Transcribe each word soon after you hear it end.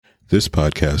This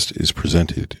podcast is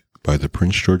presented by the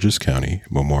Prince George's County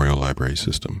Memorial Library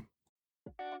System.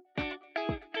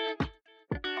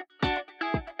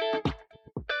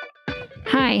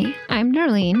 Hi, I'm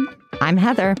Darlene. I'm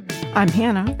Heather. I'm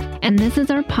Hannah. And this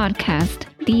is our podcast,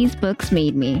 These Books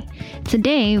Made Me.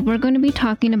 Today, we're going to be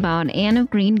talking about Anne of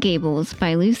Green Gables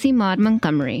by Lucy Maud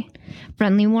Montgomery.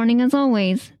 Friendly warning as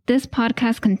always, this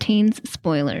podcast contains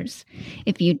spoilers.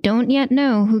 If you don't yet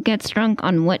know who gets drunk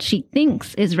on what she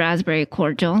thinks is raspberry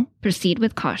cordial, proceed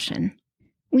with caution.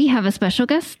 We have a special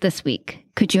guest this week.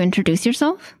 Could you introduce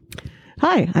yourself?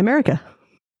 Hi, I'm Erica.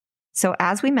 So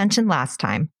as we mentioned last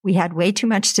time, we had way too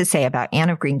much to say about Anne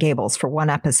of Green Gables for one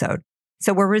episode.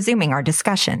 So we're resuming our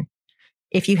discussion.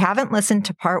 If you haven't listened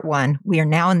to part 1, we are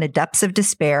now in the depths of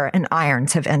despair and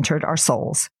irons have entered our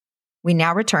souls. We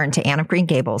now return to Anne of Green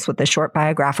Gables with a short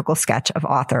biographical sketch of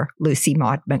author Lucy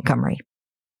Maud Montgomery.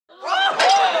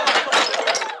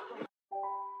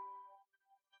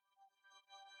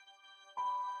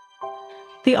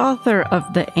 The author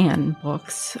of the Anne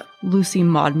books, Lucy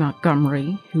Maud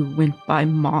Montgomery, who went by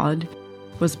Maud,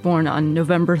 was born on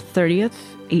November 30th,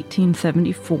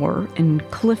 1874 in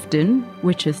Clifton,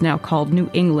 which is now called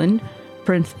New England,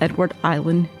 Prince Edward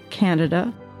Island,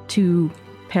 Canada, to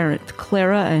parents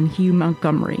Clara and Hugh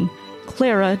Montgomery.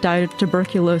 Clara died of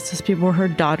tuberculosis before her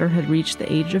daughter had reached the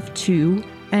age of 2,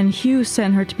 and Hugh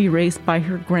sent her to be raised by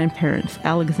her grandparents,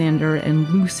 Alexander and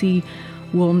Lucy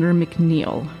Woolner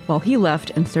McNeil, while he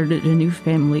left and started a new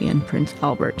family in Prince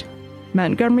Albert.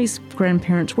 Montgomery's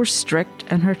grandparents were strict,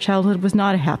 and her childhood was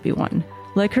not a happy one.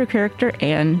 Like her character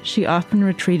Anne, she often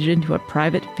retreated into a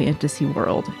private fantasy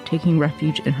world, taking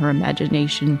refuge in her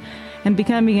imagination and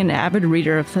becoming an avid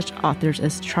reader of such authors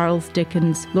as Charles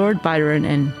Dickens, Lord Byron,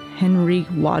 and Henry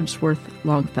Wadsworth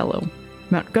Longfellow.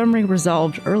 Montgomery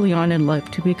resolved early on in life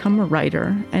to become a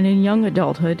writer, and in young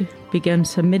adulthood began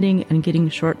submitting and getting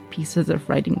short pieces of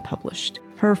writing published.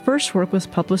 Her first work was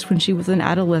published when she was an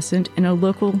adolescent in a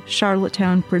local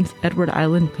Charlottetown, Prince Edward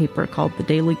Island paper called the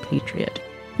Daily Patriot.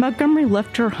 Montgomery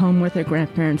left her home with her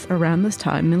grandparents around this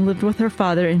time and lived with her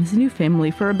father and his new family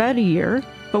for about a year,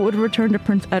 but would return to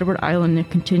Prince Edward Island and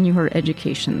continue her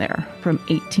education there. From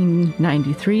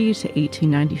 1893 to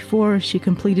 1894, she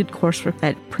completed coursework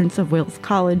at Prince of Wales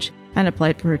College and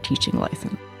applied for her teaching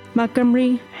license.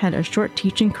 Montgomery had a short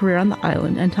teaching career on the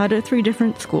island and taught at 3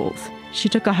 different schools. She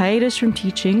took a hiatus from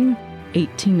teaching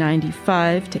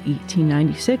 1895 to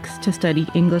 1896 to study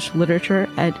English literature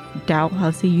at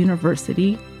Dalhousie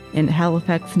University in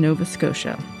Halifax, Nova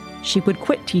Scotia. She would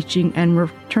quit teaching and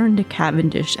return to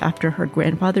Cavendish after her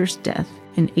grandfather's death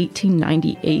in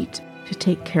 1898 to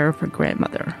take care of her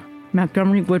grandmother.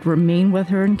 Montgomery would remain with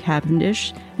her in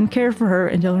Cavendish and care for her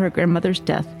until her grandmother's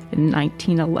death in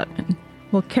 1911.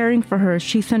 While caring for her,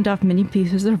 she sent off many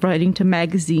pieces of writing to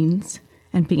magazines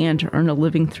and began to earn a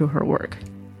living through her work.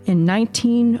 In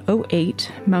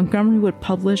 1908, Montgomery would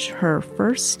publish her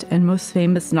first and most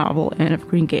famous novel, Anne of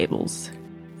Green Gables.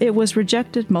 It was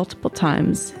rejected multiple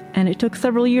times, and it took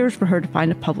several years for her to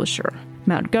find a publisher.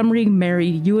 Montgomery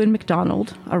married Ewan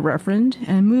MacDonald, a reverend,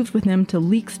 and moved with him to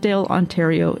Leaksdale,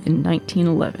 Ontario in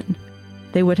 1911.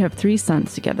 They would have 3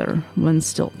 sons together, one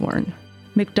stillborn.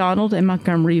 MacDonald and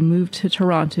Montgomery moved to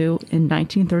Toronto in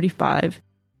 1935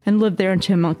 and lived there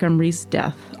until Montgomery's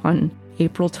death on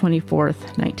April 24th,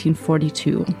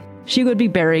 1942. She would be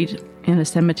buried in a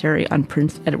cemetery on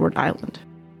Prince Edward Island.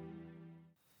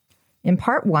 In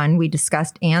part 1, we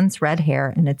discussed Anne's red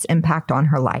hair and its impact on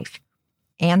her life.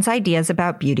 Anne's ideas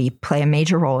about beauty play a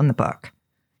major role in the book.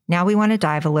 Now we want to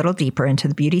dive a little deeper into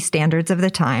the beauty standards of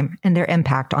the time and their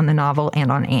impact on the novel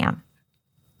and on Anne.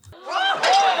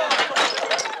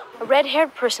 A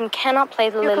red-haired person cannot play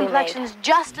the Lily Maid. Your complexion is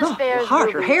just as fair as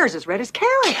Heart, Ruby. her hair's as red as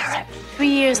carrots. 3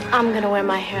 years, I'm going to wear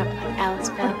my hair up like Alice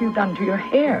Bell. What have you done to your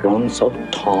hair? Grown so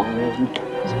tall and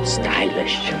so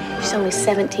stylish. She's only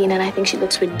 17, and I think she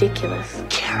looks ridiculous.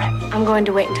 Carrot. I'm going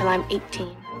to wait until I'm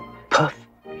 18. Puff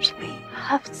sleeve.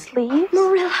 Puffed sleeves?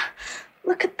 Marilla,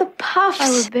 look at the puffs. If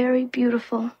I were very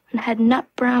beautiful and had nut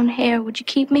brown hair, would you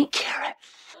keep me? Carrot.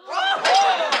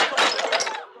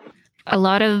 A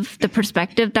lot of the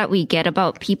perspective that we get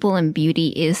about people and beauty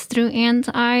is through Anne's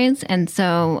eyes. And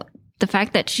so the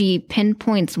fact that she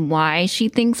pinpoints why she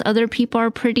thinks other people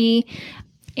are pretty,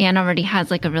 Anne already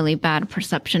has like a really bad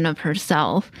perception of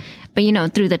herself. But, you know,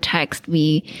 through the text,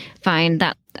 we find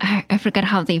that, I forget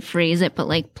how they phrase it, but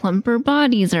like plumper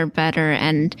bodies are better.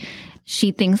 And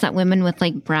she thinks that women with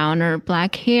like brown or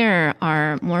black hair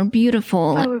are more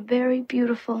beautiful. If I were very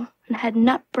beautiful and had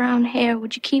nut brown hair,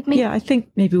 would you keep me? Yeah, I think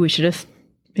maybe we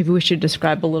should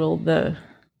describe a little the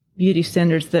beauty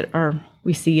standards that are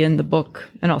we see in the book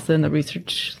and also in the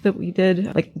research that we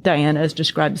did. Like Diana is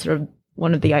described as sort of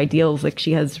one of the ideals. Like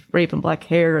she has raven black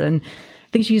hair, and I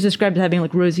think she's described as having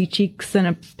like rosy cheeks and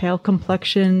a pale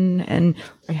complexion. And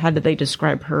how did they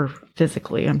describe her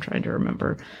physically? I'm trying to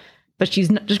remember. But she's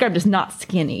described as not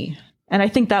skinny. And I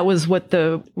think that was what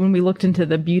when we looked into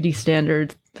the beauty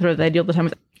standards, sort of the ideal at the time,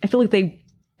 I feel like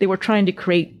they were trying to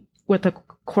create with a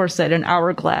corset an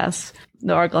hourglass.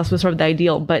 The hourglass was sort of the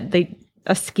ideal, but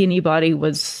a skinny body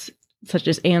was, such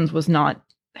as Anne's, was not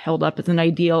held up as an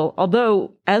ideal.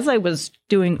 Although, as I was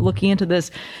looking into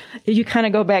this, you kind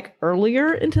of go back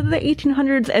earlier into the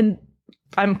 1800s, and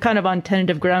I'm kind of on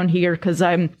tentative ground here because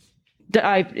I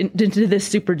into this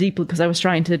super deeply because I was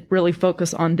trying to really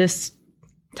focus on this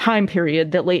time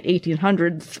period, the late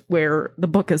 1800s, where the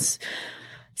book is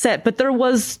set. But there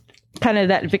was kind of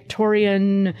that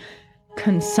Victorian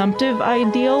consumptive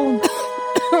ideal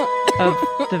of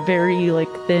the very like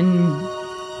thin,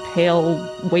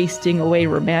 pale, wasting away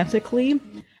romantically.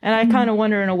 And I kind of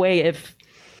wonder in a way if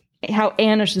how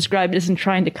Anne is described isn't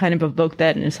trying to kind of evoke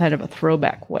that in a kind of a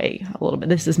throwback way a little bit.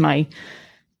 This is my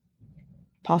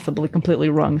possibly completely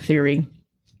wrong theory.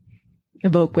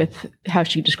 Evoke with how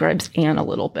she describes Anne a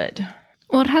little bit.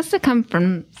 Well, it has to come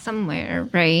from somewhere,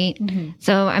 right? Mm-hmm.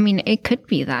 So, I mean, it could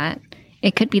be that.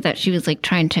 It could be that she was like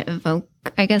trying to evoke,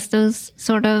 I guess, those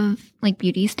sort of like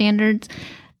beauty standards.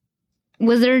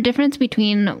 Was there a difference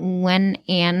between when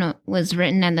Anne was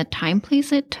written and the time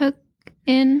place it took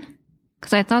in?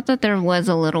 Because I thought that there was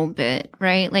a little bit,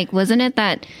 right? Like, wasn't it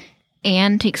that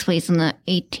Anne takes place in the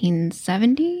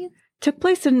 1870s? Took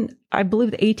place in, I believe,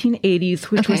 the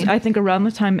 1880s, which was, I think, around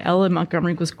the time Ella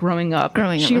Montgomery was growing up.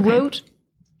 She wrote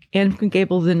Anne of Green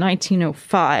Gables in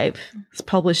 1905. It was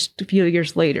published a few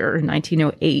years later in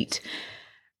 1908.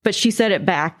 But she set it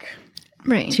back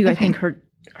to, I think,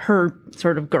 her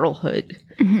sort of girlhood.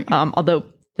 Mm-hmm. Although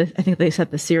I think they set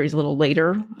the series a little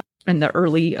later in the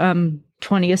early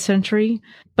 20th century.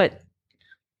 But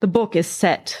the book is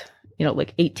set,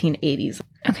 like 1880s.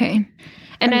 Okay.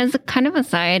 And as a kind of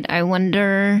aside, I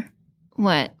wonder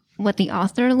what the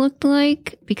author looked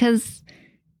like, because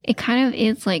it kind of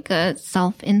is like a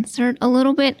self-insert a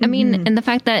little bit. I mean, and the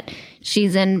fact that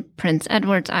she's in Prince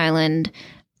Edward's Island,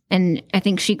 and I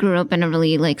think she grew up in a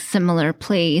really like similar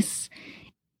place.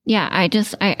 Yeah, I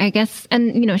guess,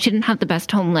 and she didn't have the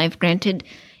best home life. Granted,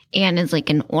 Anne is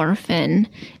like an orphan,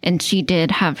 and she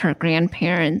did have her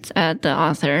grandparents, the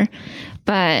author,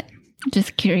 but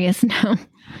just curious now.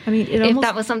 I mean, if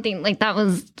that was something like that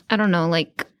was, I don't know,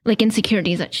 like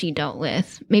insecurities that she dealt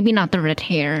with. Maybe not the red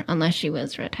hair, unless she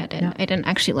was redheaded. Yeah. I didn't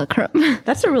actually look her up.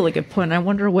 That's a really good point. I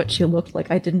wonder what she looked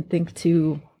like. I didn't think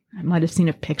I might have seen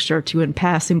a picture or two in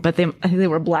passing, but I think they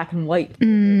were black and white.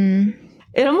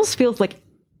 It almost feels like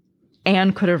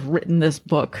Anne could have written this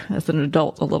book as an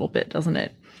adult a little bit, doesn't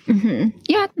it? Mm-hmm.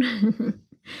 Yeah.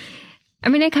 I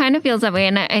mean, it kind of feels that way.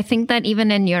 And I think that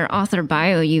even in your author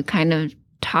bio, you kind of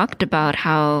talked about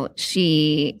how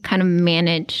she kind of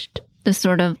managed the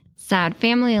sort of sad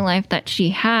family life that she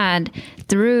had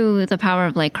through the power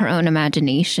of like her own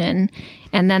imagination.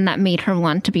 And then that made her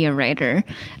want to be a writer.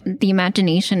 The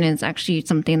imagination is actually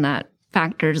something that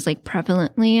factors like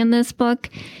prevalently in this book,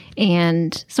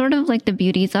 and sort of like the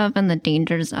beauties of and the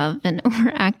dangers of an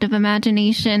overactive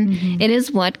imagination. Mm-hmm. It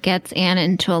is what gets Anne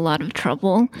into a lot of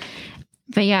trouble.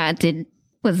 But yeah,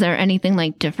 was there anything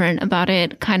like different about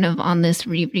it kind of on this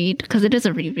reread? Because it is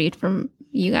a reread from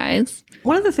you guys.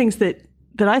 One of the things that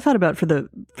I thought about for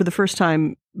the first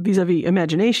time vis-a-vis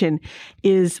imagination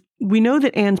is we know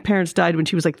that Anne's parents died when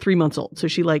she was like 3 months old. So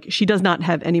she does not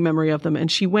have any memory of them. And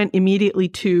she went immediately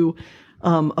to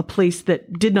a place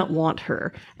that did not want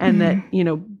her, and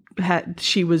that,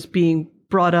 she was being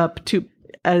brought up to,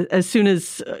 as soon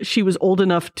as she was old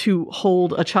enough to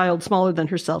hold a child smaller than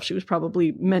herself, she was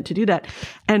probably meant to do that.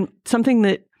 And something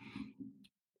that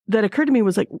occurred to me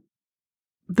was like,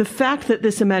 the fact that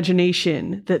this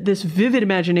vivid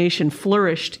imagination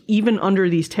flourished even under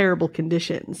these terrible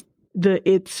conditions,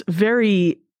 it's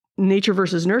very nature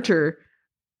versus nurture.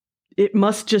 It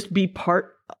must just be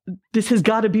this has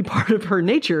got to be part of her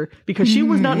nature, because she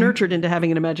was not nurtured into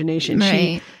having an imagination.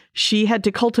 Right. She had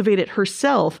to cultivate it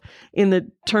herself in the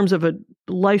terms of a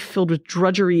life filled with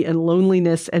drudgery and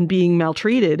loneliness and being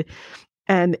maltreated.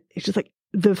 And it's just like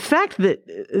the fact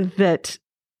that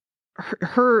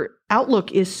her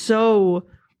outlook is so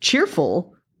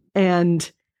cheerful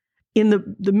and in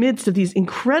the midst of these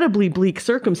incredibly bleak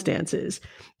circumstances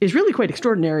is really quite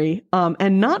extraordinary.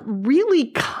 And not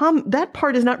really that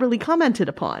part is not really commented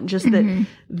upon, just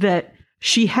that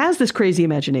she has this crazy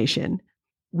imagination,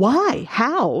 why?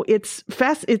 How? That's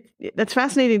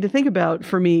fascinating to think about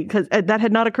for me, because that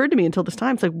had not occurred to me until this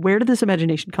time. It's like, where did this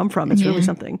imagination come from? It's really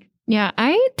something. Yeah,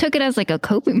 I took it as like a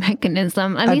coping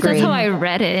mechanism. At least that's how I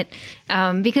read it,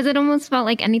 because it almost felt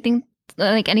like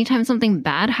anytime something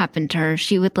bad happened to her,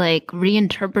 she would like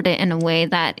reinterpret it in a way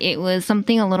that it was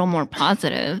something a little more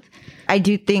positive. I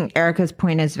do think Erica's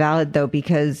point is valid, though,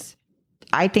 because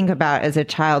I think about as a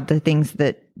child the things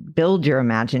that build your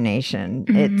imagination.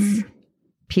 It's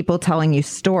people telling you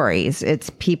stories. It's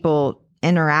people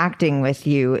interacting with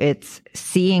you. It's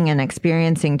seeing and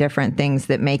experiencing different things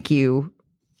that make you.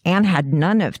 Anne had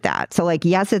none of that. So like,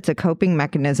 yes, it's a coping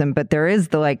mechanism, but there is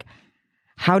the like,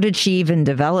 how did she even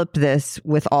develop this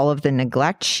with all of the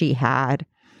neglect she had?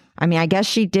 I mean, I guess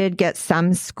she did get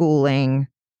some schooling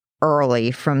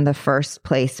early from the first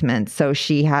placement. So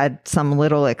she had some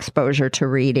little exposure to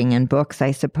reading and books,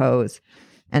 I suppose,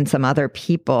 and some other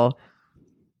people.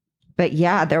 But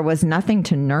yeah, there was nothing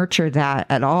to nurture that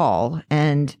at all.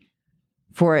 And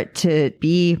for it to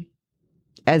be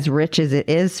as rich as it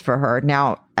is for her.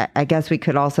 Now, I guess we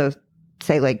could also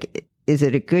say, like, is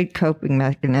it a good coping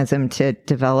mechanism to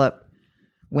develop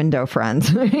window friends,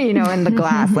 in the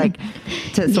glass, like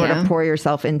to sort of pour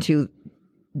yourself into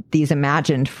these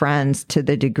imagined friends to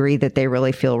the degree that they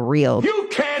really feel real? You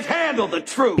can't handle the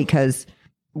truth. Because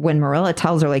when Marilla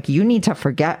tells her, like, you need to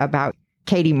forget about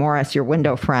Katie Morris, your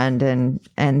window friend,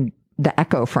 and the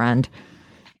Echo friend,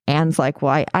 Anne's like,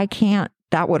 well, I can't,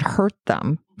 that would hurt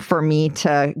them for me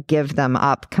to give them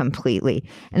up completely.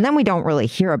 And then we don't really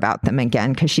hear about them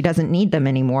again because she doesn't need them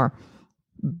anymore.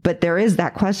 But there is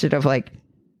that question of like,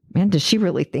 man, does she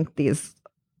really think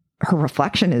her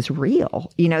reflection is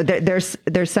real?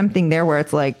 There's something there where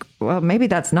it's like, well, maybe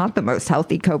that's not the most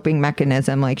healthy coping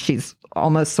mechanism. Like she's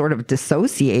almost sort of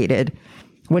dissociated,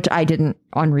 which I didn't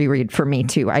on reread for me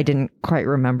too. I didn't quite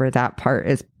remember that part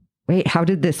is, wait, how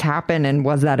did this happen? And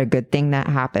was that a good thing that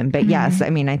happened? But yes, I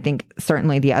mean, I think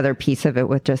certainly the other piece of it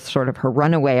with just sort of her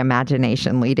runaway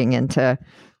imagination leading into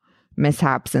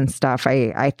mishaps and stuff.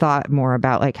 I thought more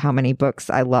about like how many books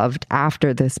I loved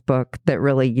after this book that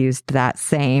really used that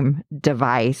same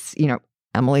device.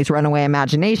 Emily's runaway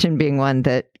imagination being one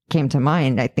that came to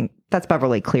mind. I think that's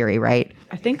Beverly Cleary, right?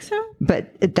 I think so.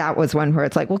 But that was one where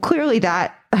it's like, well, clearly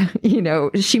that,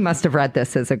 she must have read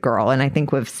this as a girl. And I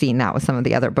think we've seen that with some of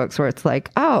the other books where it's like,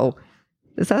 oh,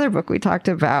 this other book we talked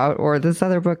about or this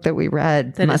other book that we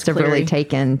read that must have really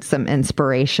taken some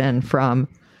inspiration from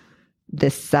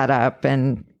this setup.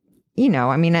 And,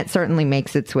 I mean, it certainly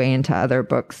makes its way into other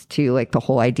books too, like the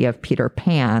whole idea of Peter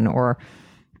Pan or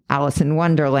Alice in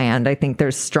Wonderland. I think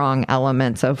there's strong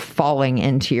elements of falling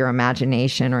into your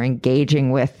imagination or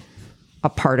engaging with a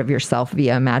part of yourself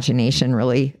via imagination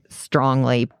really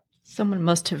strongly. Someone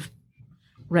must have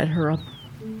read her a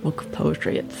book of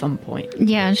poetry at some point.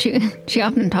 Yeah, she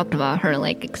often talked about her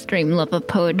like extreme love of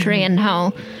poetry and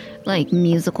how like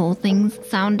musical things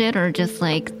sounded or just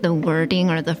like the wording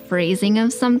or the phrasing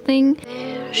of something.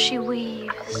 There she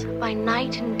weaves by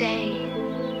night and day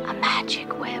a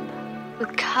magic web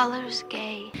with colors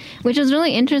gay. Which is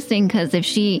really interesting because if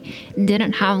she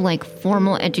didn't have like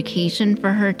formal education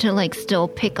for her to like still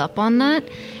pick up on that,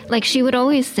 like she would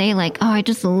always say like, oh, I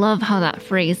just love how that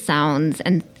phrase sounds.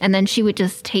 And then she would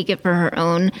just take it for her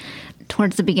own.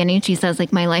 Towards the beginning, she says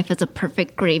like, my life is a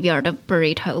perfect graveyard of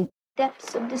buried hope.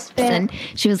 Depths of despair. And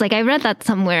she was like, I read that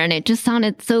somewhere and it just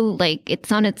sounded so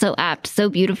apt, so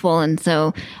beautiful. And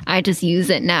so I just use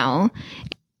it now.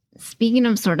 Speaking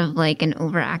of sort of like an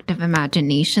overactive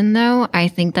imagination, though, I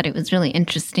think that it was really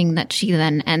interesting that she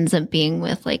then ends up being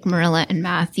with like Marilla and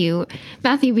Matthew.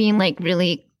 Matthew being like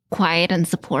really quiet and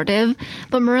supportive,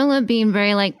 but Marilla being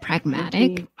very like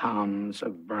pragmatic. 20 pounds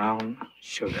of brown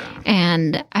sugar.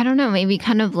 And I don't know, maybe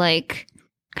kind of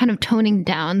toning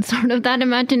down sort of that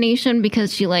imagination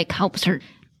because she like helps her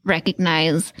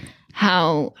recognize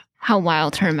how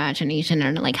wild her imagination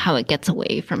and like how it gets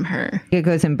away from her. It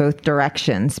goes in both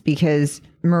directions because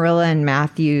Marilla and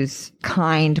Matthew's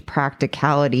kind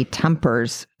practicality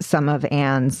tempers some of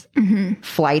Anne's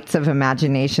flights of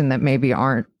imagination that maybe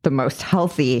aren't the most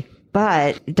healthy.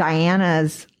 But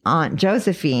Diana's Aunt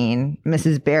Josephine,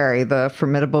 Mrs. Barry, the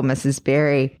formidable Mrs.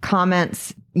 Barry,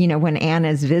 comments, when Anne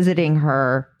is visiting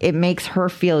her, it makes her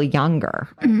feel younger.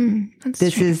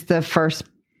 This is the first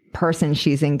person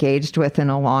she's engaged with in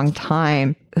a long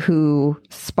time who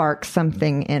sparks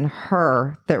something in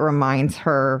her that reminds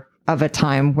her of a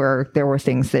time where there were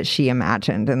things that she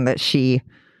imagined and that she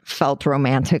felt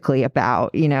romantically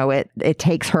about. It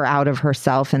takes her out of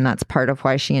herself, and that's part of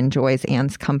why she enjoys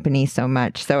Anne's company so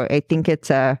much. So I think it's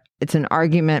an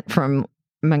argument from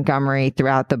Montgomery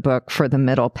throughout the book for the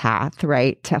middle path,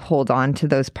 right? To hold on to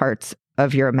those parts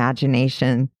of your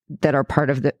imagination that are part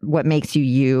of what makes you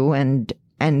you and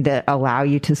that allow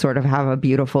you to sort of have a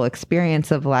beautiful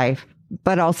experience of life.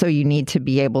 But also you need to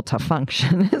be able to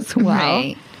function as well.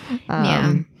 Right.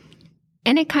 Yeah.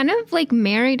 And it kind of like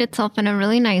married itself in a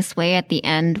really nice way at the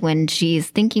end when she's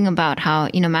thinking about how,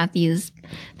 Matthew's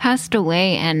passed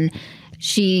away and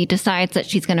she decides that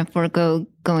she's going to forego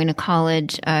going to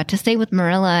college to stay with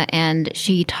Marilla. And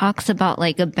she talks about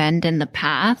like a bend in the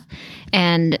path.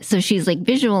 And so she's like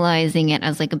visualizing it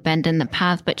as like a bend in the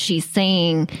path, but she's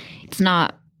saying it's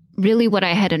not really what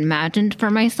I had imagined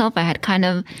for myself. I had kind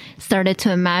of started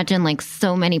to imagine like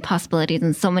so many possibilities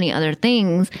and so many other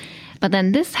things. But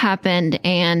then this happened,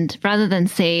 and rather than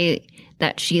say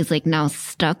that she's like now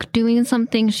stuck doing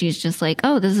something, she's just like,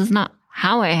 oh, this is not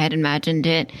how I had imagined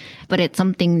it, but it's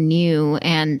something new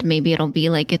and maybe it'll be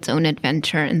like its own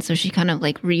adventure. And so she kind of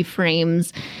like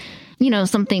reframes,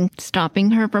 something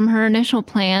stopping her from her initial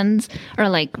plans or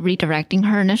like redirecting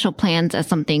her initial plans as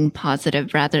something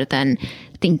positive rather than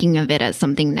thinking of it as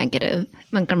something negative.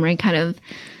 Montgomery kind of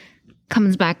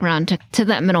comes back around to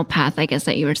that middle path, I guess,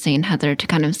 that you were saying, Heather, to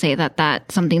kind of say that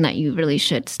that's something that you really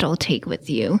should still take with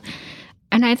you.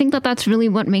 And I think that that's really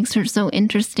what makes her so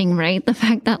interesting, right? The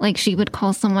fact that like she would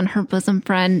call someone her bosom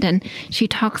friend, and she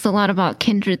talks a lot about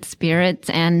kindred spirits.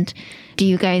 And do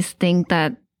you guys think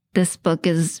that this book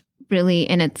is really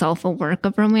in itself a work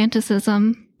of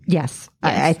romanticism? Yes.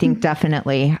 I think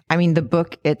definitely. I mean, the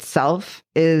book itself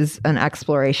is an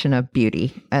exploration of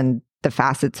beauty and the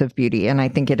facets of beauty. And I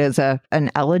think it is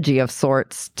an elegy of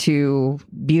sorts to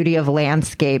beauty of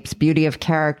landscapes, beauty of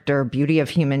character, beauty of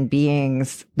human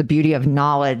beings, the beauty of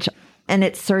knowledge. And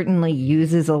it certainly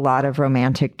uses a lot of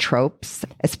romantic tropes,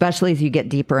 especially as you get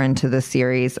deeper into the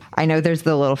series. I know there's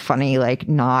the little funny like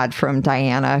nod from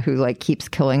Diana, who like keeps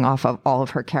killing off of all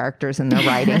of her characters in the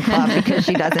writing club because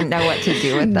she doesn't know what to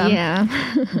do with them. Yeah.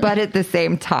 But at the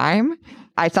same time,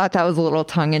 I thought that was a little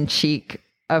tongue in cheek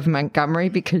of Montgomery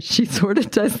because she sort of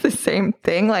does the same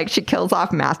thing. Like she kills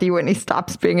off Matthew when he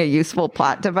stops being a useful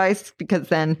plot device, because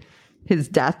then his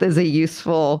death is a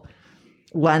useful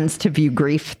lens to view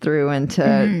grief through and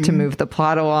to move the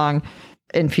plot along.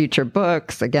 In future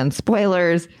books, again,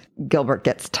 spoilers, Gilbert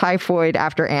gets typhoid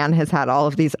after Anne has had all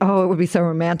of these, it would be so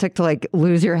romantic to like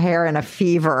lose your hair in a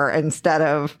fever instead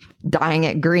of dyeing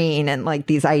it green, and like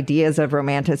these ideas of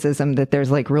romanticism that there's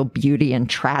like real beauty and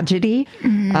tragedy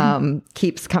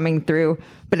keeps coming through.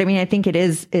 But I mean, I think it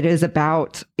is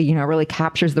about, really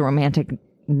captures the romantic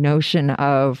notion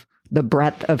of the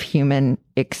breadth of human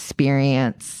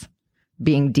experience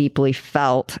being deeply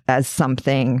felt as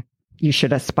something you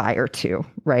should aspire to,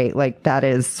 right? Like that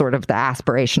is sort of the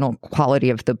aspirational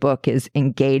quality of the book, is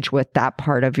engage with that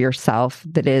part of yourself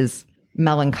that is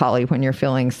melancholy when you're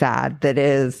feeling sad, that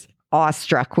is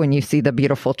awestruck when you see the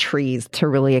beautiful trees, to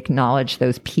really acknowledge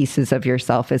those pieces of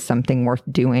yourself as something worth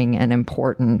doing and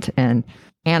important. And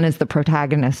Anne is the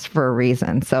protagonist for a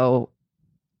reason. So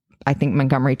I think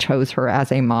Montgomery chose her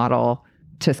as a model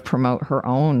to promote her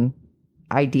own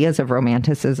ideas of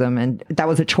romanticism. And that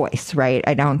was a choice, right?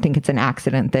 I don't think it's an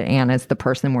accident that Anne is the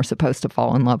person we're supposed to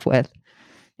fall in love with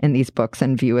in these books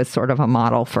and view as sort of a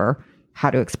model for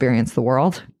how to experience the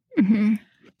world. Mm-hmm.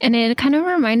 And it kind of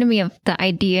reminded me of the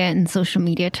idea in social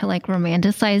media to like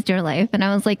romanticize your life. And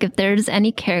I was like, if there's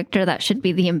any character that should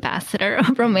be the ambassador of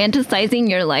romanticizing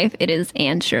your life, it is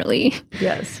Anne Shirley.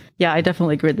 Yes. Yeah, I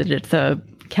definitely agree that it's a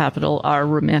capital R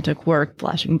romantic work,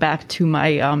 flashing back to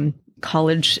my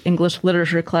college English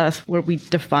literature class where we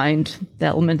defined the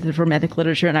elements of romantic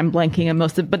literature, and I'm blanking on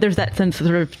most of it, but there's that sense of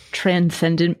sort of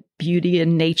transcendent beauty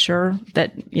in nature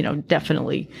that,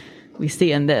 definitely we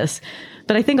see in this.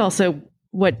 But I think also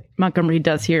what Montgomery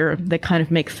does here that kind of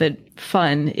makes it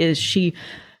fun is she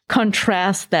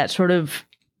contrasts that sort of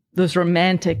those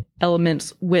romantic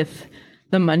elements with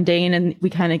the mundane, and we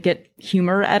kind of get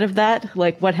humor out of that.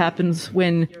 Like what happens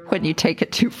when you take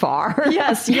it too far.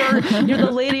 Yes, you're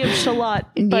the Lady of Shalott,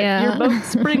 but your boat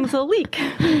springs a leak.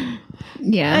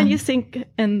 Yeah. And you sink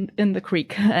in the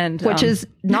creek. And which is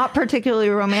not particularly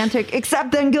romantic,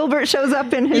 except then Gilbert shows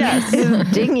up in his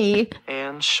dinghy.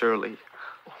 Anne Shirley,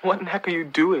 what in the heck are you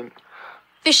doing?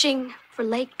 Fishing for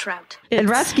lake trout. It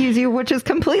rescues you, which is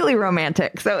completely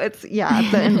romantic. So it's,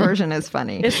 the inversion is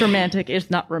funny. It's romantic. It's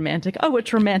not romantic. Oh,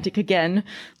 it's romantic again.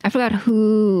 I forgot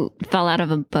who fell out of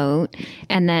a boat.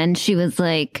 And then she was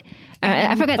like,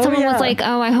 I forget. Someone was like,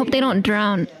 "Oh, I hope they don't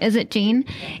drown." Is it Jean?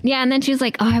 Yeah. And then she's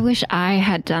like, "Oh, I wish I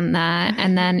had done that."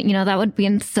 And then, that would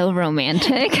be so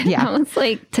romantic. Yeah. I was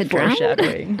like, to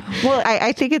drown. Well,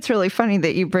 I think it's really funny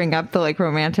that you bring up the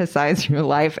romanticize your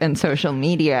life and social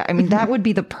media. I mean, that would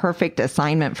be the perfect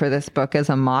assignment for this book as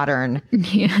a modern,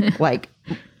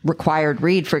 required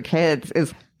read for kids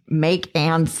is make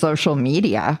Anne's social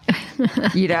media.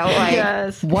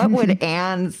 Yes. What would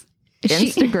Anne's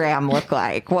Instagram look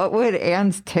like? What would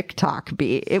Anne's TikTok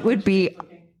be? It would be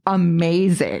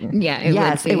amazing. Yeah,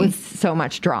 it was so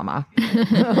much drama.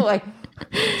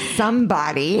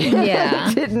 Somebody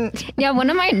didn't. Yeah,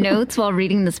 one of my notes while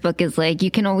reading this book is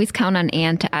you can always count on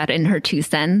Anne to add in her 2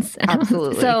 cents.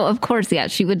 Absolutely. So, of course,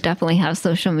 she would definitely have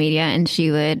social media and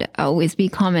she would always be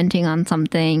commenting on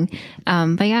something.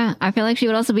 But yeah, I feel like she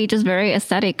would also be just very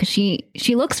aesthetic because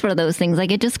she looks for those things.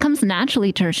 It just comes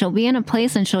naturally to her. She'll be in a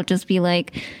place and she'll just be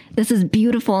like, this is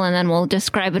beautiful. And then we'll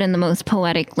describe it in the most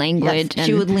poetic language. Yes,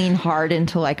 she would lean hard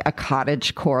into a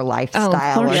cottagecore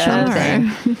lifestyle or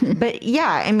something. But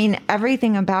yeah, I mean,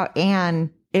 everything about Anne,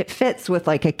 it fits with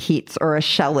a Keats or a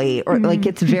Shelley or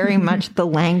it's very much the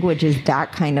language is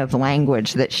that kind of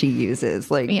language that she uses.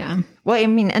 Well, I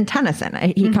mean, and Tennyson,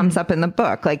 he comes up in the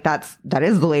book. That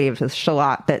is the Lady of the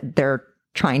Shalott that they're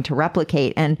trying to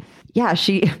replicate. And yeah,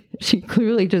 she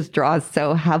clearly just draws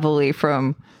so heavily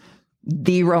from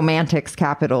the Romantics,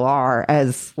 capital R,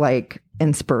 as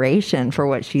inspiration for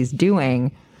what she's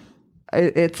doing.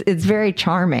 It's very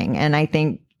charming. And I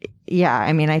think,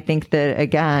 I think that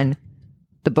again,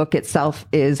 the book itself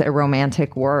is a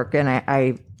romantic work. And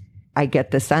I get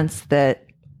the sense that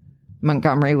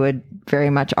Montgomery would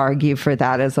very much argue for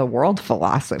that as a world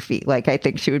philosophy. I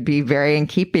think she would be very in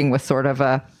keeping with sort of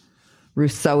a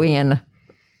Rousseauian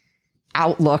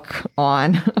outlook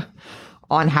on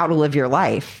how to live your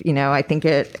life. I think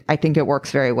it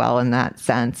works very well in that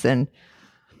sense. And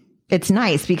it's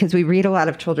nice because we read a lot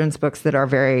of children's books that are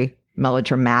very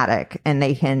melodramatic and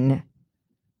they can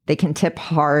tip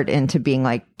hard into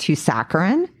being too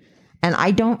saccharine. And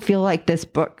I don't feel like this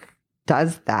book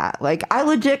does that. I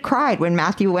legit cried when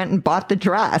Matthew went and bought the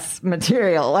dress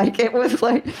material. It was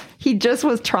he just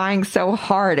was trying so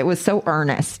hard. It was so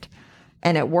earnest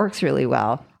and it works really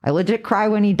well. I legit cry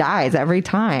when he dies every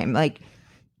time.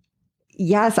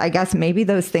 Yes, I guess maybe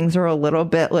those things are a little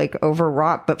bit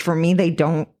overwrought, but for me, they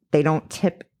don't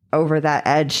tip over that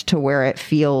edge to where it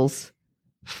feels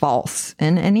false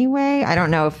in any way. I don't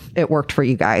know if it worked for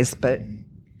you guys, but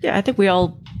yeah, I think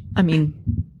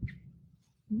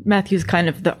Matthew's kind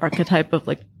of the archetype of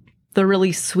the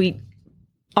really sweet,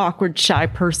 awkward, shy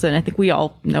person. I think we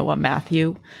all know a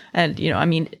Matthew. And,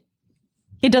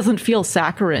 it doesn't feel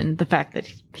saccharine, the fact that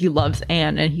he loves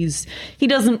Anne and he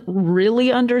doesn't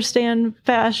really understand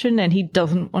fashion and he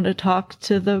doesn't want to talk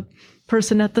to the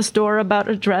person at the store about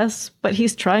a dress, but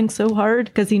he's trying so hard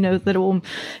because he knows that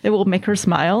it will make her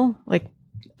smile.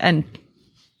 And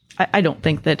I don't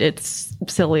think that it's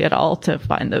silly at all to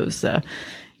find those,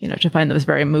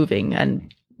 very moving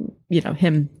and,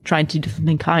 him trying to do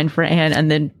something kind for Anne and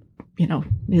then,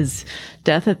 his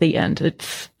death at the end.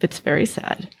 It's very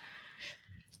sad.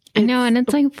 I know, and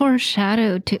it's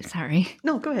foreshadowed too. Sorry.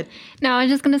 No, go ahead. No, I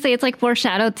was just going to say it's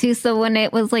foreshadowed too. So when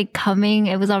it was coming,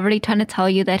 it was already trying to tell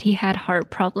you that he had heart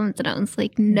problems. And I was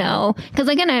no. Because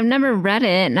again, I've never read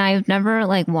it and I've never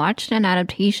watched an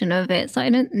adaptation of it. So I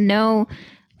didn't know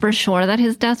for sure that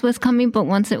his death was coming. But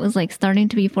once it was starting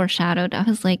to be foreshadowed, I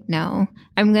was no,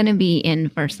 I'm going to be in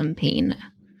for some pain.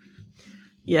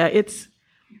 Yeah, it's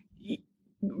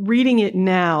reading it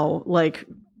now,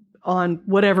 on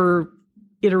whatever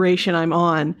iteration I'm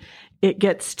on, it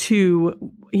gets to,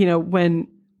 when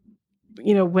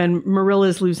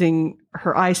Marilla's losing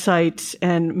her eyesight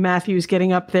and Matthew's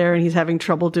getting up there and he's having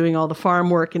trouble doing all the farm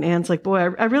work. And Anne's boy,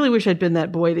 I really wish I'd been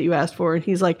that boy that you asked for. And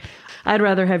he's I'd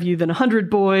rather have you than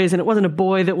 100 boys. And it wasn't a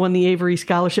boy that won the Avery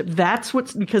Scholarship. That's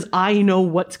because I know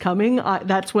what's coming.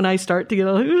 That's when I start to get,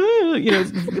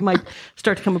 it might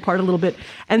start to come apart a little bit.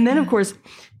 And then, of course,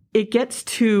 it gets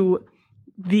to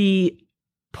the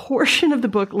portion of the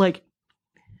book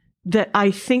that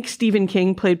I think Stephen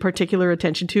King paid particular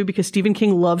attention to because Stephen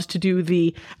King loves to do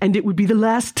and it would be the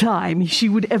last time she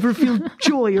would ever feel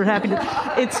joy or happiness.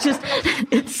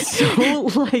 It's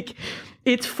so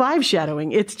it's five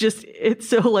shadowing. It's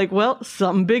so well,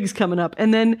 something big's coming up.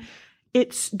 And then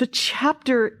it's the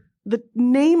chapter the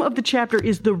name of the chapter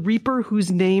is The Reaper Whose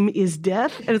Name is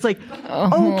Death. And it's like,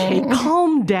 okay,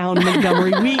 calm down,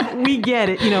 Montgomery. We get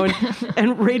it,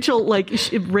 and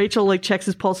Rachel checks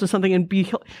his pulse or something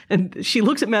and she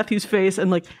looks at Matthew's face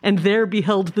and there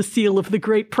beheld the seal of the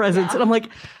great presence. Yeah. And I'm like,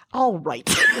 all right,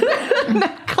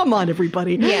 come on,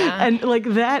 everybody. Yeah. And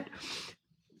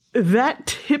that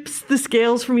tips the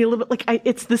scales for me a little bit.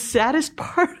 It's the saddest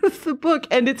part of the book.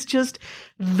 And it's just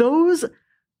those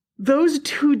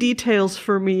two details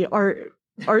for me are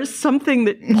something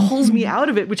that pulls me out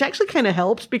of it, which actually kind of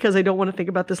helps because I don't want to think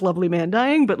about this lovely man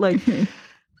dying. But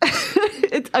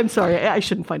I'm sorry, I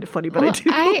shouldn't find it funny, but I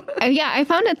do. I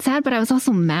found it sad, but I was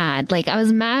also mad. I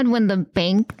was mad when the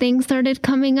bank thing started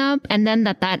coming up, and then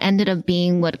that ended up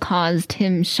being what caused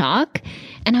him shock.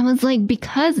 And I was like,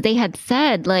 because they had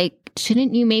said,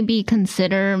 shouldn't you maybe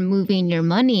consider moving your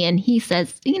money? And he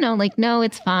says, no,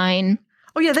 it's fine.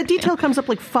 Oh, yeah, that detail comes up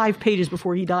 5 pages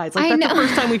before he dies. That's the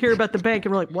first time we hear about the bank,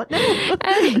 and we're like, what now?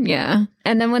 Yeah.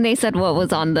 And then when they said what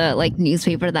was on the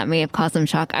newspaper that may have caused him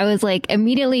shock, I was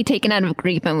immediately taken out of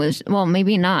grief and was, well,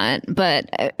 maybe not, but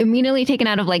immediately taken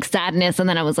out of sadness. And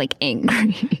then I was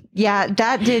angry. Yeah,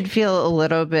 that did feel a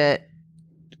little bit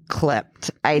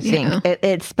clipped, I think,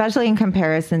 especially in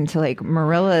comparison to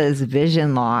Marilla's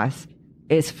vision loss.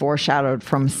 Is foreshadowed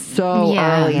from so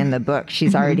early in the book.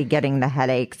 She's already getting the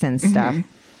headaches and stuff.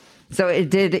 So it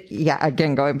did,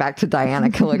 again, going back to Diana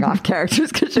killing off characters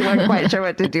because she wasn't quite sure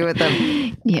what to do with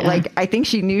them. Yeah. I think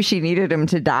she knew she needed him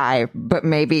to die, but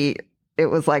maybe it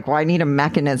was well, I need a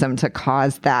mechanism to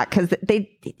cause that because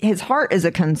his heart is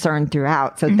a concern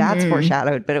throughout. So that's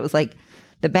foreshadowed, but it was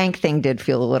the bank thing did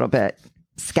feel a little bit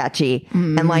sketchy.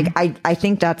 And I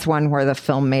think that's one where the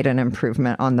film made an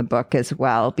improvement on the book as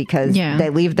well, because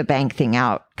they leave the bank thing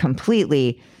out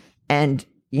completely. And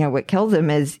what kills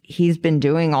him is he's been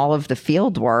doing all of the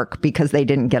field work because they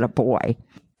didn't get a boy.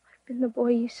 I've been the boy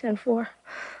you sent for.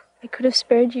 I could have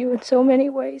spared you in so many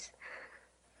ways.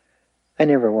 I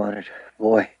never wanted a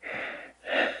boy.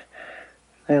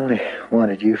 I only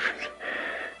wanted you from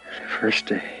the first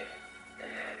day.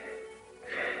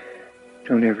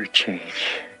 Don't ever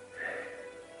change.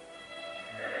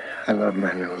 I love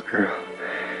my little girl.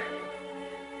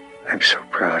 I'm so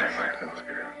proud of my little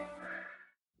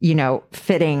girl.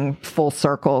 Fitting full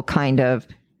circle kind of,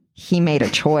 he made a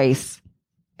choice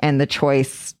and the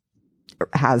choice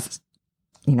has,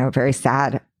 a very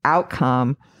sad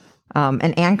outcome.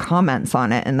 And Anne comments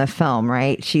on it in the film,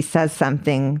 right? She says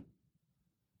something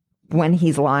when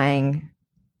he's lying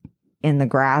in the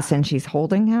grass and she's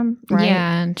holding him, right?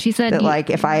 Yeah. And she said that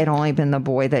if I had only been the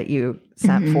boy that you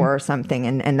sent for or something.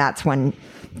 And that's when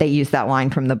they use that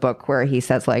line from the book where he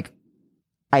says I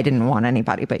didn't want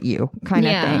anybody but you kind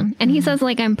of thing. And he says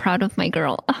I'm proud of my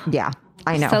girl. Yeah,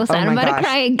 I know. So sad. I'm about to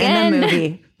cry again. In the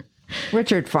movie,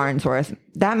 Richard Farnsworth,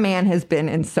 that man has been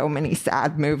in so many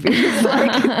sad movies.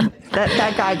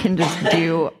 That guy can just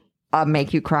do a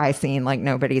make you cry scene like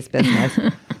nobody's business.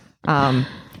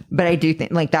 But I do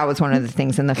think that was one of the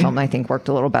things in the film I think worked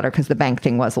a little better because the bank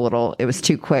thing was it was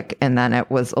too quick and then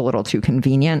it was a little too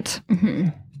convenient.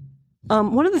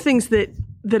 One of the things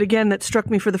that struck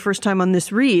me for the first time on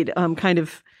this read, kind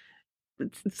of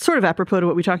sort of apropos to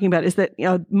what we're talking about, is that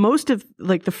most of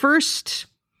the first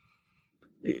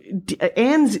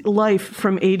Anne's life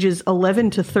from ages 11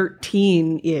 to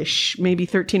 13-ish, maybe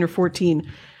 13 or 14,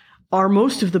 are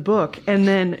most of the book. And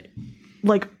then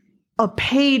a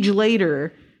page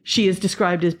later, she is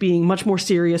described as being much more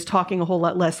serious, talking a whole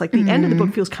lot less. The end of the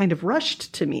book feels kind of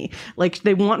rushed to me.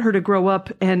 They want her to grow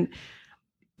up, and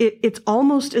it's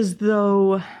almost as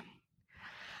though,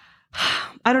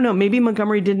 I don't know, maybe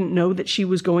Montgomery didn't know that she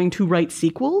was going to write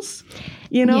sequels,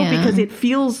 because it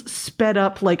feels sped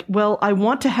up. Well, I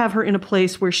want to have her in a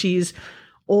place where she's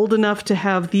old enough to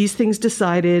have these things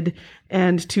decided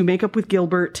and to make up with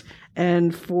Gilbert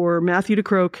and for Matthew to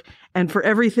croak and for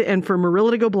everything, and for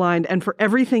Marilla to go blind, and for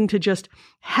everything to just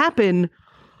happen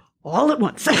all at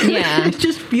once. Yeah. It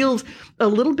just feels a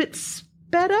little bit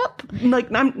sped up.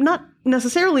 I'm not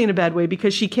necessarily in a bad way,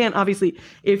 because she can't, obviously,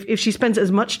 if she spends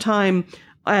as much time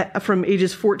from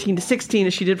ages 14 to 16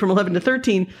 as she did from 11 to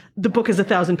 13, the book is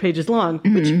 1,000 pages long,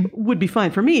 which would be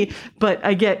fine for me. But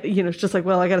I get, it's just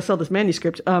well, I got to sell this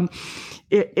manuscript.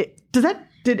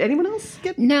 Did anyone else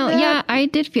get No, that? Yeah, I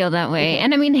did feel that way.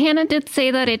 And Hannah did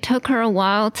say that it took her a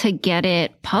while to get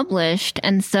it published.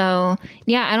 And so,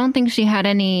 I don't think she had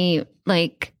any,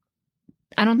 I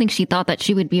don't think she thought that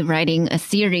she would be writing a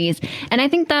series. And I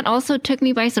think that also took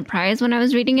me by surprise when I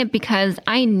was reading it, because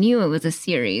I knew it was a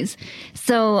series.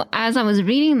 So as I was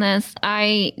reading this,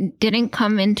 I didn't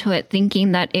come into it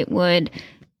thinking that it would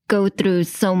go through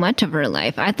so much of her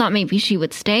life. I thought maybe she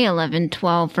would stay 11,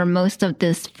 12 for most of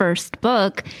this first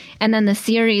book. And then the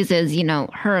series is,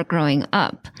 her growing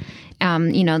up.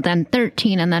 Then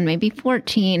 13 and then maybe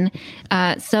 14.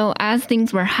 So as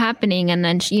things were happening and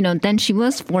then, then she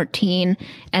was 14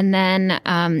 and then,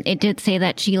 it did say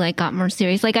that she got more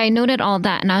serious. I noted all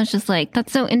that and I was just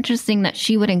that's so interesting that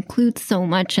she would include so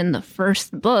much in the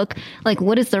first book.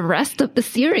 What is the rest of the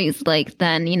series like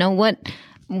then?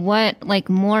 What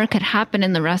more could happen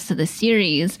in the rest of the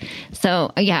series.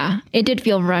 So yeah, it did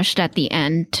feel rushed at the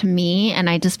end to me. And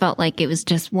I just felt like it was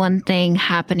just one thing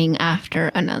happening after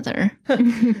another.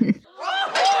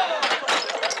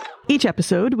 Each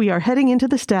episode, we are heading into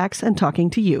the stacks and talking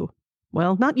to you.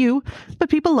 Well, not you, but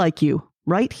people like you,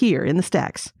 right here in the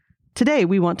stacks. Today,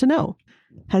 we want to know,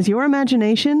 has your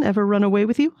imagination ever run away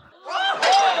with you?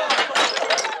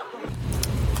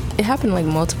 It happened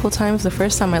multiple times. The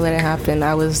first time I let it happen,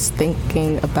 I was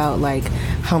thinking about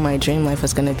how my dream life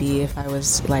was going to be if I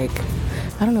was I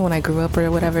don't know, when I grew up or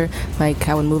whatever. I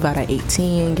would move out at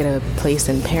 18, get a place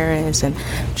in Paris and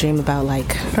dream about I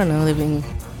don't know, living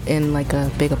in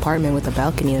a big apartment with a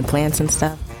balcony and plants and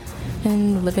stuff.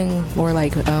 And living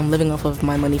off of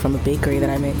my money from a bakery that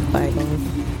I make.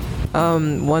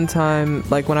 One time,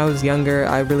 when I was younger,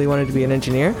 I really wanted to be an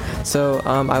engineer. So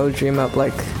I would dream up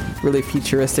really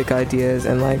futuristic ideas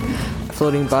and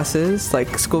floating buses,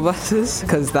 school buses,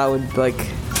 because that would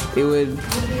it would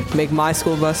make my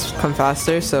school bus come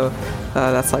faster. So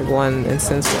that's one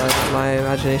instance of my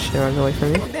imagination running away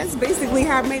from me. That's basically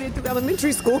how I made it through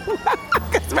elementary school,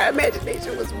 because my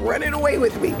imagination was running away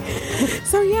with me.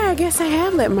 So yeah, I guess I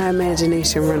have let my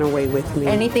imagination run away with me.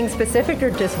 Anything specific or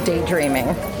just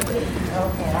daydreaming?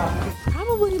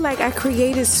 Probably I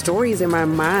created stories in my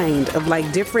mind of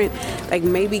different,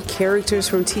 maybe characters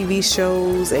from TV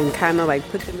shows and kind of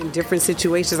put them in different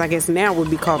situations. I guess now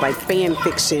would be called fan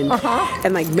fiction.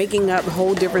 And making up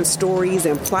whole different stories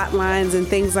and plot lines and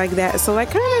things like that. So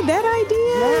kind of that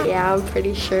idea. Yeah, I'm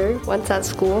pretty sure. Once at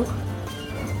school,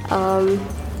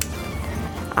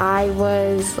 I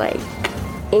was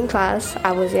in class.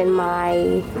 I was in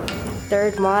my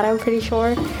third mod, I'm pretty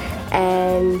sure.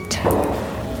 And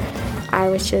I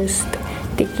was just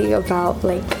thinking about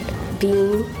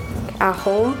being at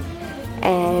home,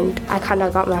 and I kind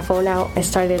of got my phone out and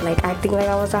started acting like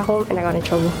I was at home, and I got in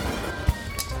trouble.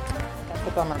 That's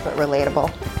a bummer, but relatable.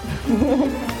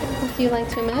 What do you like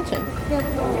to imagine?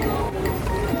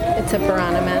 It's a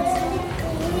piranha mess.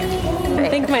 I don't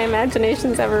think my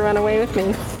imagination's ever run away with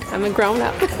me. I'm a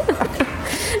grown-up.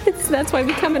 That's why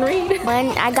we come and read.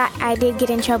 I did get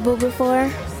in trouble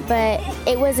before, but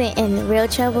it wasn't in real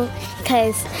trouble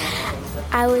because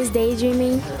I was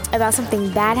daydreaming about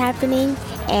something bad happening,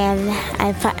 and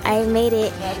I made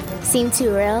it seem too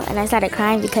real, and I started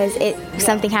crying because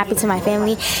something happened to my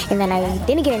family, and then I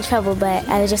didn't get in trouble, but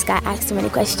I just got asked too many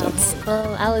questions.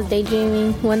 Well, I was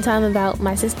daydreaming one time about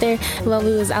my sister while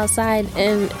we was outside,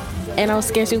 and I was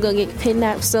scared she was going to get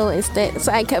kidnapped, so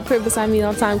I kept her beside me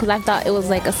all the time because I thought it was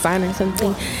a sign or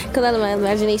something, because I let my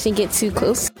imagination get too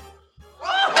close.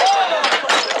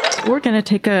 We're going to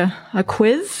take a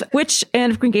quiz. Which Anne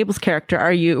of Green Gables character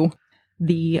are you?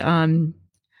 The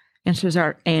answers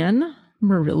are Anne,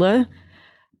 Marilla,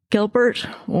 Gilbert,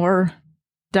 or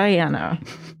Diana.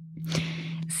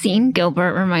 Seeing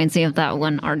Gilbert reminds me of that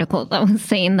one article that was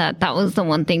saying that was the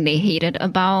one thing they hated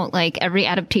about every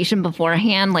adaptation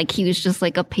beforehand. He was just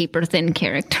a paper thin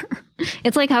character.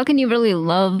 It's how can you really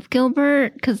love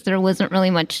Gilbert? Because there wasn't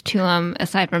really much to him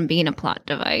aside from being a plot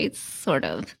device, sort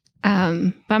of. But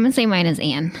I'm going to say mine is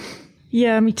Anne.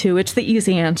 Yeah, me too. It's the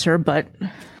easy answer, but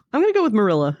I'm going to go with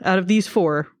Marilla. Out of these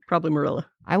four, probably Marilla.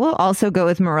 I will also go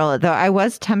with Marilla, though I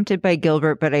was tempted by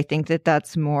Gilbert, but I think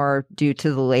that's more due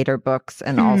to the later books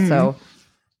and also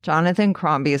Jonathan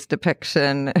Crombie's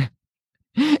depiction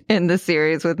in the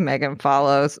series with Megan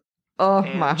Follows. Oh,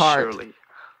 and my heart. Shirley,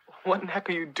 what in the heck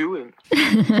are you doing?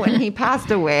 When he passed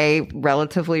away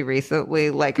relatively recently,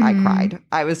 I cried.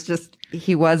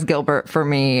 He was Gilbert for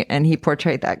me, and he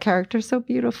portrayed that character so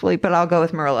beautifully, but I'll go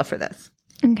with Marilla for this.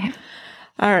 Okay.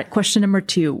 All right, question number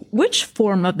 2. Which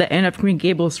form of the Anne of Green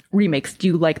Gables remakes do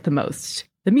you like the most?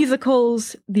 The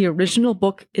musicals, the original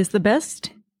book is the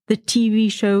best, the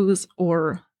TV shows,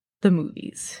 or the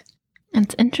movies?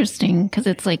 It's interesting because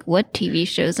it's what TV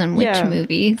shows and which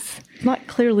movies? It's not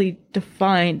clearly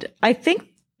defined. I think,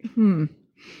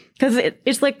 because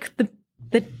it's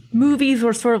the movies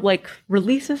were sort of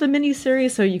released as a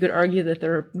miniseries, so you could argue that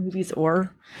there are movies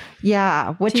or which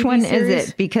TV one series. Is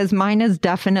it? Because mine is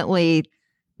definitely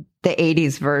the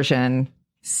 80s version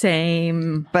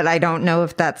Same. But I don't know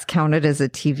if that's counted as a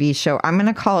TV show. I'm going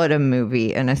to call it a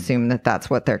movie and assume that that's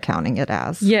what they're counting it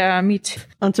as. Yeah, me too.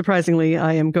 Unsurprisingly,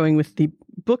 I am going with the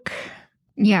book.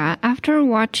 Yeah, after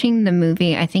watching the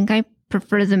movie, I think I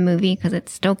prefer the movie because it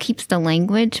still keeps the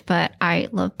language, but I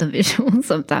love the visuals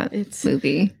of that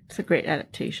movie. It's a great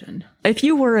adaptation. If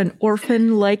you were an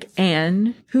orphan like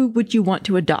Anne, who would you want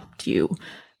to adopt you?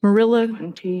 Marilla?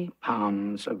 20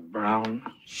 pounds of brown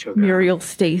sugar. Muriel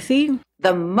Stacy?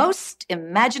 The most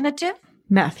imaginative?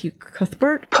 Matthew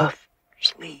Cuthbert? Puff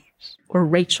sleeves. Or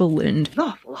Rachel Lynde?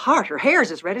 Awful heart. Her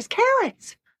hair's as red as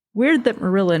carrots. Weird that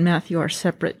Marilla and Matthew are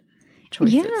separate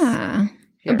choices. Yeah.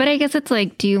 Here. But I guess it's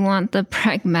like, do you want the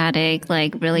pragmatic,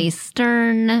 like really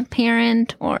stern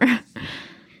parent, or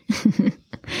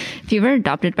if you were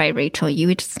adopted by Rachel, you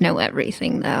would just know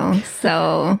everything though.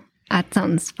 So that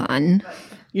sounds fun.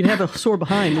 You'd have a sore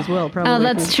behind as well, probably. Oh,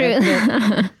 that's true.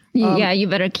 Yeah, you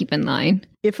better keep in line.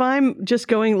 If I'm just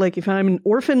going, like, if I'm an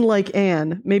orphan like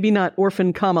Anne, maybe not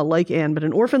orphan, like Anne, but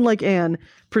an orphan like Anne,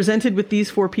 presented with these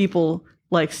 4 people,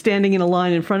 like, standing in a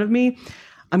line in front of me,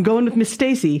 I'm going with Miss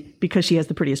Stacy because she has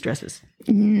the prettiest dresses.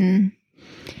 Mm.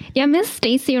 Yeah, Miss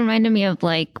Stacy reminded me of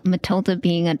like Matilda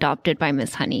being adopted by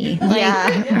Miss Honey. Like,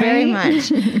 yeah, very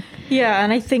much. Yeah,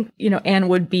 and I think, Anne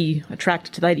would be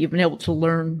attracted to the idea of being able to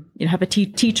learn, have a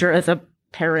teacher as a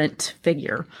parent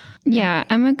figure. Yeah,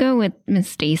 I'm gonna go with Miss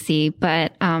Stacy,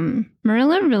 but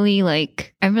Marilla I really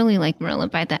like Marilla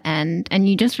by the end, and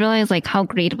you just realize like how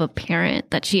great of a parent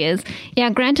that she is. Yeah,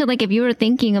 granted, like if you were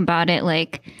thinking about it,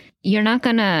 like you're not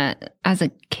gonna, as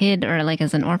a kid or like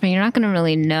as an orphan, you're not gonna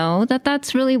really know that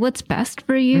that's really what's best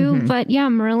for you. Mm-hmm. But yeah,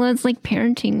 Marilla's like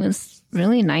parenting was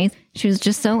really nice. She was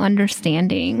just so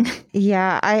understanding.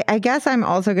 Yeah, I guess I'm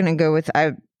also gonna go with,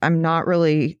 I'm not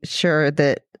really sure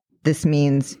that this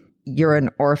means you're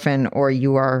an orphan or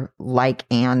you are like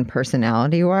Anne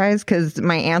personality wise, because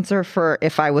my answer for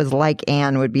if I was like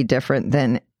Anne would be different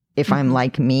than if I'm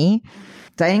like me.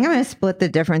 So I think I'm going to split the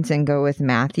difference and go with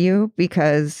Matthew,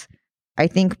 because I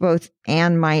think both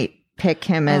Anne might pick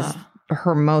him as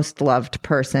her most loved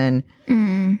person.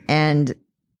 Mm. And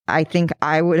I think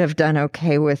I would have done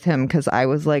okay with him because I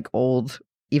was like old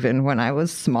even when I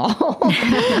was small.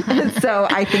 So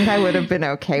I think I would have been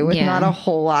okay with not a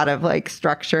whole lot of like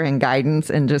structure and guidance,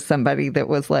 and just somebody that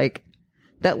was like,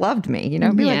 that loved me, be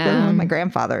like my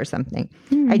grandfather or something.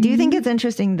 Mm-hmm. I do think it's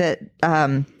interesting that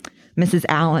Mrs.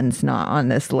 Allen's not on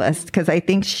this list, because I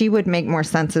think she would make more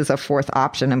sense as a 4th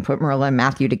option and put Marilla and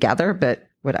Matthew together, but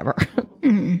whatever.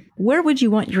 Mm-hmm. Where would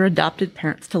you want your adopted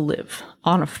parents to live?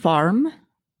 On a farm,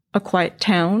 a quiet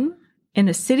town, in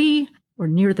a city, or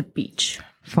near the beach?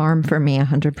 Farm for me,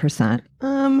 100%.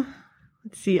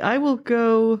 Let's see. I will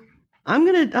go. I'm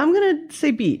gonna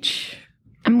say beach.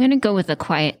 I'm gonna go with a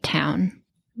quiet town.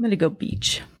 I'm gonna go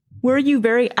beach. Were you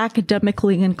very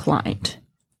academically inclined?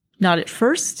 Not at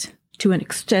first. To an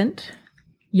extent.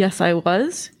 Yes, I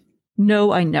was.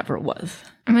 No, I never was.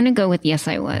 I'm gonna go with yes,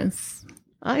 I was.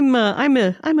 I'm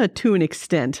a to an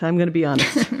extent. I'm gonna be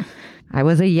honest. I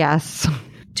was a yes.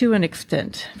 To an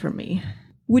extent for me.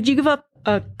 Would you give up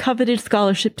a coveted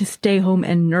scholarship to stay home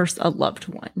and nurse a loved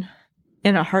one?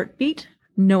 In a heartbeat?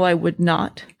 No, I would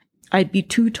not. I'd be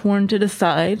too torn to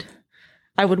decide.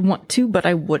 I would want to, but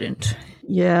I wouldn't.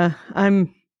 Yeah,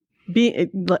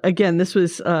 again, this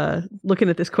was looking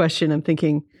at this question, I'm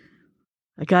thinking,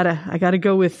 I gotta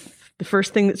go with the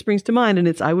first thing that springs to mind, and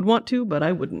it's I would want to, but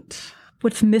I wouldn't.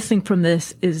 What's missing from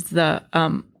this is the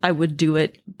I would do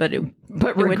it, but it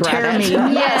would tear me.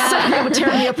 Yeah. It would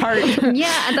tear me apart.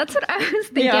 Yeah, that's what I was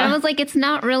thinking. Yeah. I was like, it's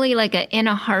not really like in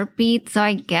a heartbeat. So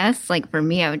I guess like for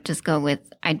me, I would just go with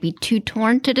I'd be too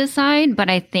torn to decide, but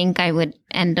I think I would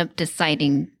end up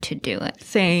deciding to do it.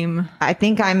 Same. I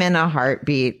think I'm in a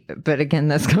heartbeat, but again,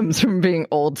 this comes from being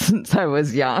old since I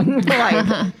was young.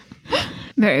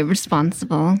 Very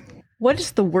responsible. What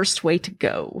is the worst way to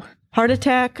go? Heart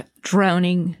attack,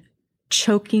 drowning,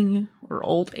 choking, or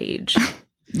old age?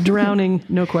 Drowning,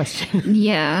 no question.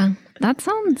 Yeah, that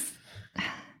sounds...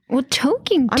 Well,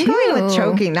 choking, too. I'm going with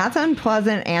choking. That's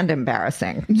unpleasant and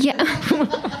embarrassing. Yeah.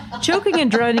 Choking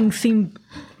and drowning seem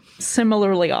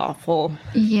similarly awful.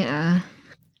 Yeah.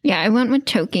 Yeah, I went with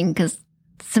choking because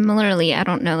similarly, I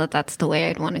don't know that that's the way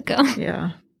I'd want to go.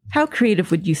 Yeah. How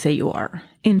creative would you say you are?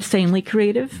 Insanely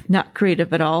creative? Not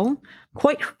creative at all?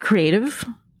 Quite creative?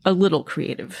 A little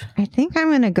creative? I think I'm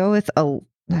going to go with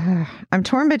I'm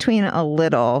torn between a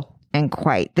little and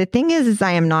quite. The thing is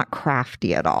I am not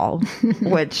crafty at all,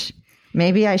 which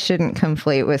maybe I shouldn't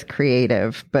conflate with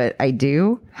creative, but I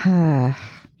do.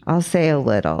 I'll say a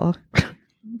little.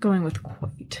 I'm going with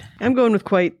quite. I'm going with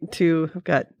quite too. I've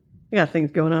got I got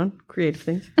things going on, creative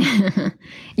things.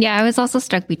 Yeah, I was also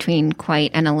stuck between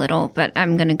quite and a little, but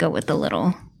I'm going to go with a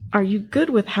little. Are you good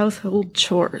with household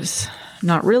chores?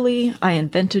 Not really. I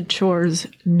invented chores.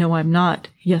 No, I'm not.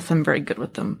 Yes, I'm very good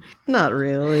with them. Not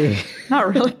really.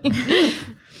 Not really.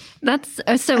 That's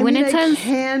so when it says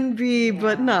can be,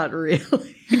 but not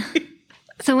really.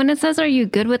 So when it says, are you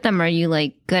good with them? Are you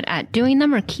like good at doing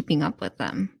them or keeping up with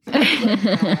them?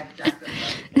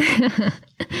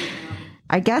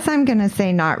 I guess I'm going to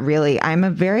say not really. I'm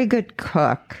a very good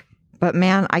cook, but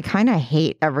man, I kind of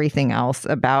hate everything else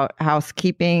about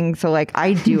housekeeping. So like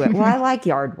I do it. Well, I like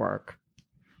yard work.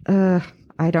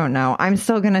 I don't know. I'm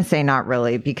still going to say not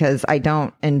really because I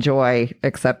don't enjoy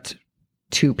except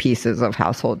 2 pieces of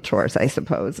household chores, I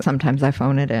suppose. Sometimes I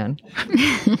phone it in.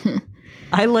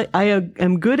 I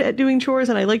am good at doing chores,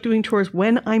 and I like doing chores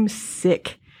when I'm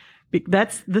sick.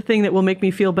 That's the thing that will make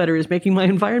me feel better, is making my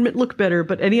environment look better.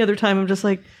 But any other time, I'm just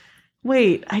like,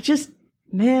 wait, I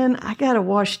gotta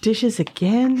wash dishes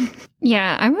again.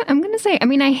 Yeah, I'm gonna say, I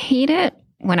mean, I hate it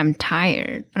when I'm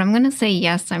tired, but I'm gonna say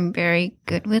yes, I'm very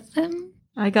good with them.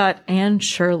 I got Anne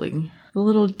Shirley. The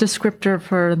little descriptor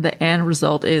for the Anne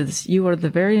result is, you are the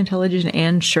very intelligent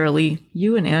Anne Shirley.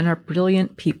 You and Anne are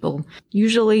brilliant people.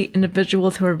 Usually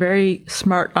individuals who are very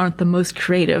smart aren't the most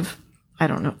creative. I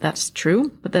don't know if that's true,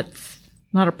 but that's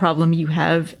not a problem you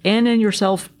have. Anne and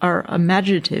yourself are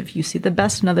imaginative. You see the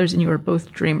best in others and you are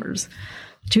both dreamers.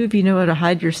 The 2 of you know how to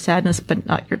hide your sadness, but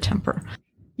not your temper.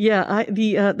 Yeah,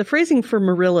 the phrasing for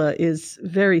Marilla is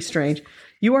very strange.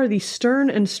 You are the stern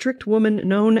and strict woman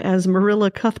known as Marilla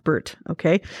Cuthbert,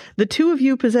 okay? The 2 of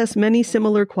you possess many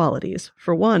similar qualities.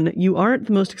 For one, you aren't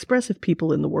the most expressive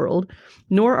people in the world,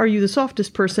 nor are you the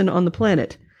softest person on the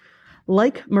planet.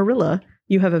 Like Marilla,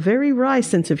 you have a very wry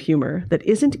sense of humor that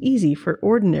isn't easy for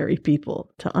ordinary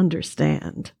people to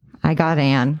understand. I got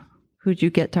Anne. Who'd you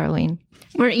get, Darlene?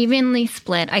 We're evenly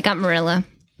split. I got Marilla.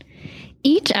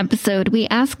 Each episode, we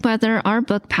ask whether our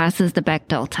book passes the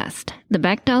Bechdel test. The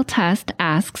Bechdel test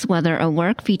asks whether a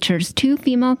work features 2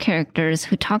 female characters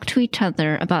who talk to each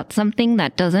other about something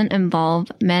that doesn't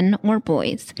involve men or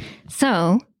boys.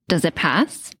 So, does it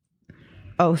pass?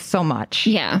 Oh, so much.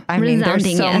 Yeah, I mean, there's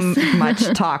so yes. much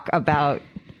talk about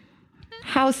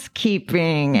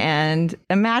housekeeping and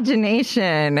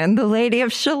imagination and the Lady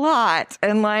of Shalott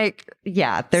and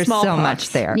there's so much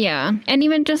there. Yeah. And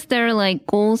even just their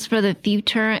goals for the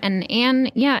future. And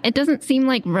it doesn't seem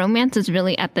like romance is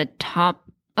really at the top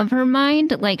of her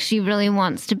mind. Like she really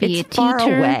wants to be a teacher. Far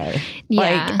away.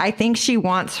 Yeah. I think she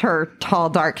wants her tall,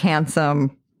 dark,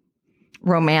 handsome,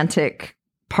 romantic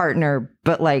partner,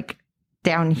 but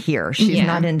down here. She's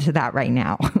not into that right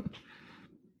now.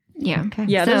 Yeah. Okay.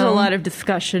 Yeah, there's a lot of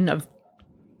discussion of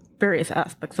various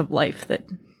aspects of life that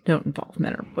don't involve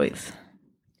men or boys.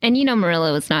 And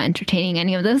Marilla was not entertaining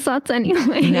any of those thoughts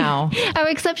anyway. No. Oh,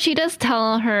 except she does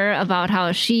tell her about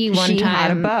how she time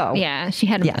had a bow. Yeah, she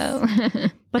had a bow.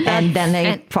 And then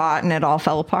they fought and it all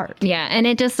fell apart. Yeah, and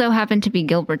it just so happened to be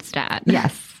Gilbert's dad.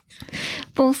 Yes.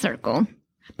 Full circle.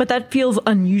 But that feels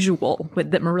unusual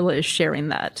that Marilla is sharing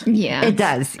that. Yeah. It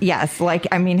does, yes.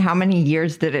 How many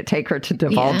years did it take her to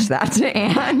divulge that to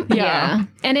Anne? Yeah.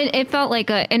 And it felt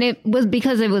and it was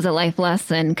because it was a life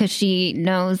lesson, because she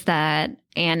knows that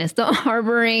Anne is still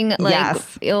harboring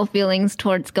ill feelings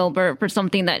towards Gilbert for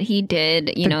something that he did,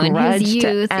 in his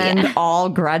youth. And all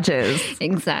grudges.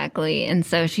 Exactly. And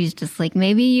so she's just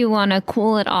maybe you want to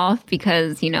cool it off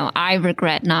because, I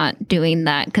regret not doing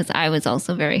that because I was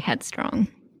also very headstrong.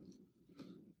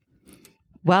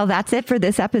 Well, that's it for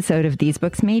this episode of These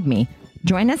Books Made Me.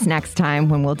 Join us next time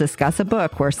when we'll discuss a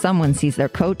book where someone sees their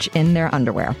coach in their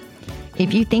underwear.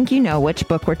 If you think you know which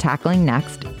book we're tackling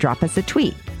next, drop us a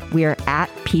tweet. We are at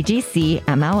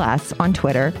PGCMLS on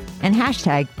Twitter and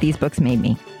hashtag These Books Made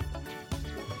Me.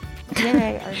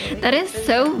 That is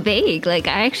so vague.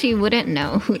 I actually wouldn't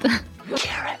know who the